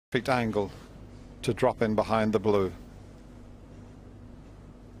perfect angle to drop in behind the blue.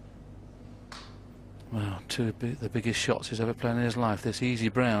 Well, the biggest shots he's ever played in his life. This easy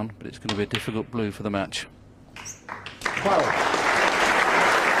brown, but it's going to be a difficult blue for the match. 12.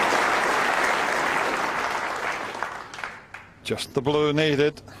 Just the blue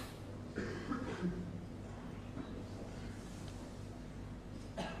needed.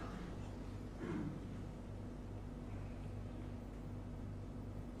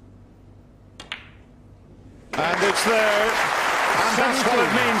 And it's there. And that's what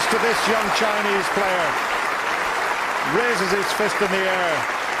it means to this young Chinese player. Raises his fist in the air.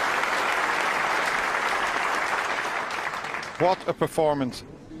 What a performance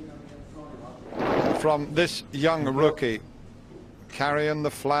from this young rookie, carrying the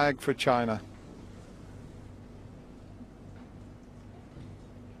flag for China.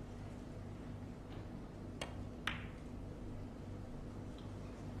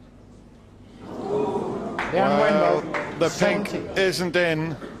 Liang Wenbo, the pink 70. isn't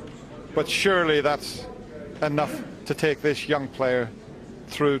in, but surely that's enough to take this young player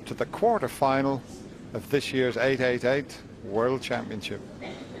through to the quarter-final of this year's 888 World Championship.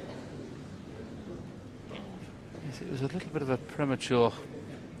 Yes, it was a little bit of a premature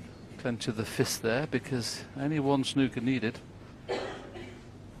clench of the fist there, because only one snooker needed.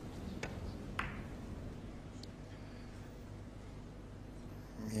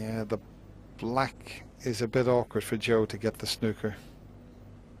 Yeah, the black is a bit awkward for Joe to get the snooker.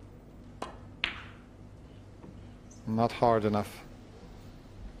 Not hard enough.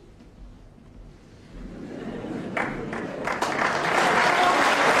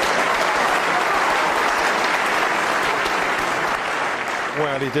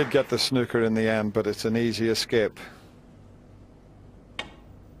 Well, he did get the snooker in the end, but it's an easy escape.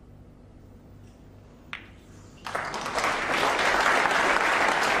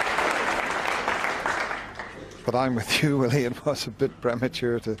 But I'm with you, Willie. It was a bit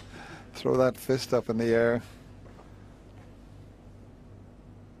premature to throw that fist up in the air.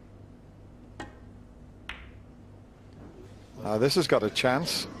 This has got a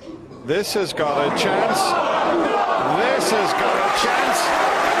chance. This has got a chance. This has got a chance.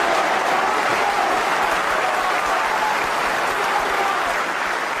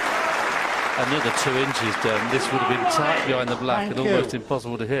 Another 2 inches down. This would have been tight behind the black and almost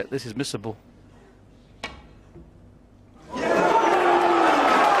impossible to hit. This is missable.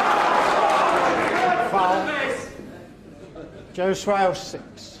 Foul. Joe Swale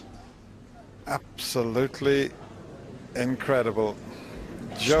 6. Absolutely incredible.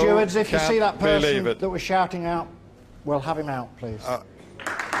 Joe Stewards, if you can't see that person believe it. that was shouting out, we'll have him out, please.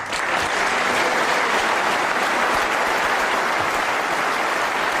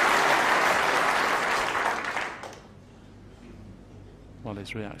 Well,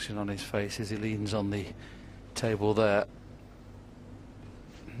 his reaction on his face as he leans on the table there.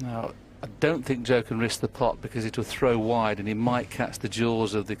 Now, I don't think Joe can risk the pot because it will throw wide and he might catch the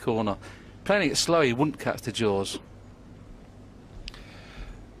jaws of the corner. Playing it slow, he wouldn't catch the jaws.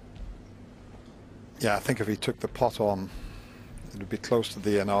 Yeah, I think if he took the pot on, it would be close to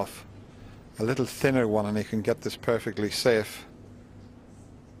the in-off. A little thinner one and he can get this perfectly safe.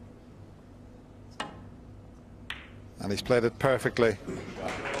 And he's played it perfectly.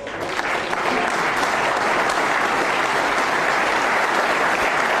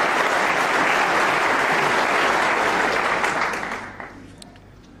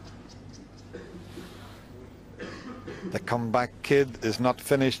 The comeback kid is not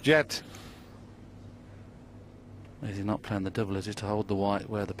finished yet. Is he not playing the double? Is he to hold the white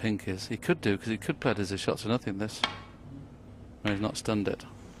where the pink is? He could do, because he could play it as a shot to nothing, this. No, he's not stunned it.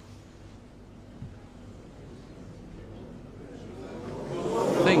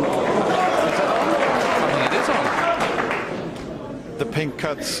 I think it is on. The pink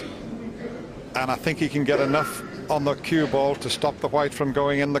cuts, and I think he can get enough on the cue ball to stop the white from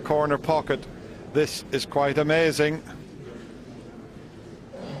going in the corner pocket. This is quite amazing.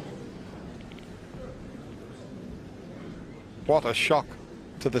 What a shock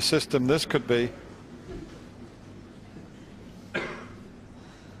to the system this could be.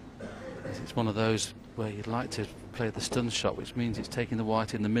 It's one of those where you'd like to play the stun shot, which means it's taking the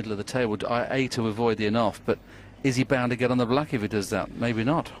white in the middle of the table, A, to avoid the in-off, but is he bound to get on the black if he does that? Maybe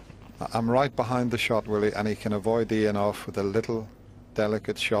not. I'm right behind the shot, Willie, and he can avoid the in-off with a little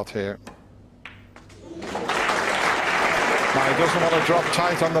delicate shot here. Now he doesn't want to drop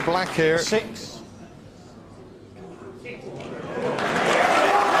tight on the black here. 6.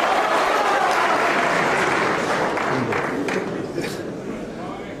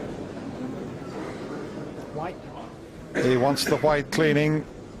 He wants the white cleaning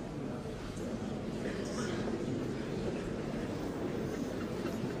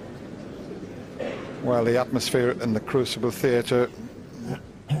Well, the atmosphere in the Crucible Theatre.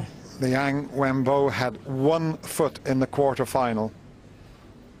 Liang Wenbo had 1 foot in the quarter-final.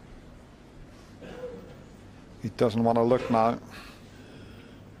 He doesn't want to look now.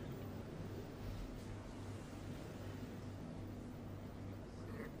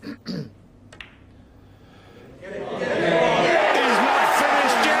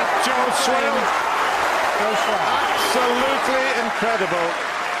 Absolutely incredible.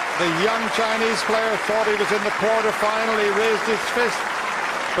 The young Chinese player thought he was in the quarter-final. He raised his fist,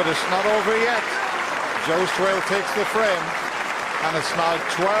 but it's not over yet. Joe Swale takes the frame, and it's now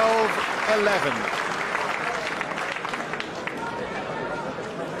 12-11.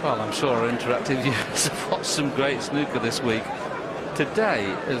 Well, I'm sure our interactive viewers have watched some great snooker this week. Today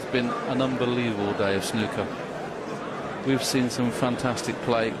has been an unbelievable day of snooker. We've seen some fantastic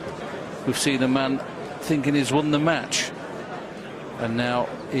play. We've seen a man thinking he's won the match, and now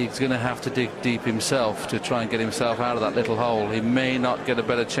he's going to have to dig deep himself to try and get himself out of that little hole. He may not get a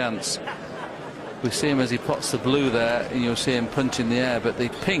better chance. We see him as he pots the blue there, and you'll see him punch in the air, but the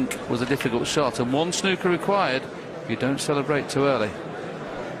pink was a difficult shot, and 1 snooker required. You don't celebrate too early.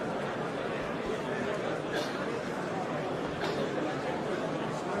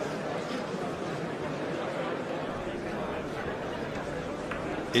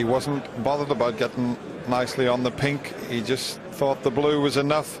 He wasn't bothered about getting nicely on the pink. He just thought the blue was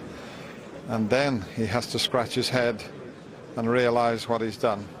enough, and then he has to scratch his head and realize what he's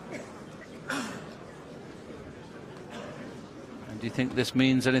done. And do you think this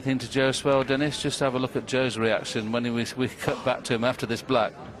means anything to Joe Swale, Dennis? Just have a look at Joe's reaction when we cut back to him after this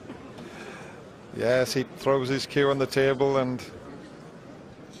black. Yes, he throws his cue on the table, and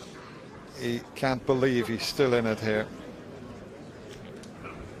he can't believe he's still in it here.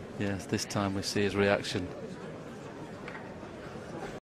 Yes, this time we see his reaction.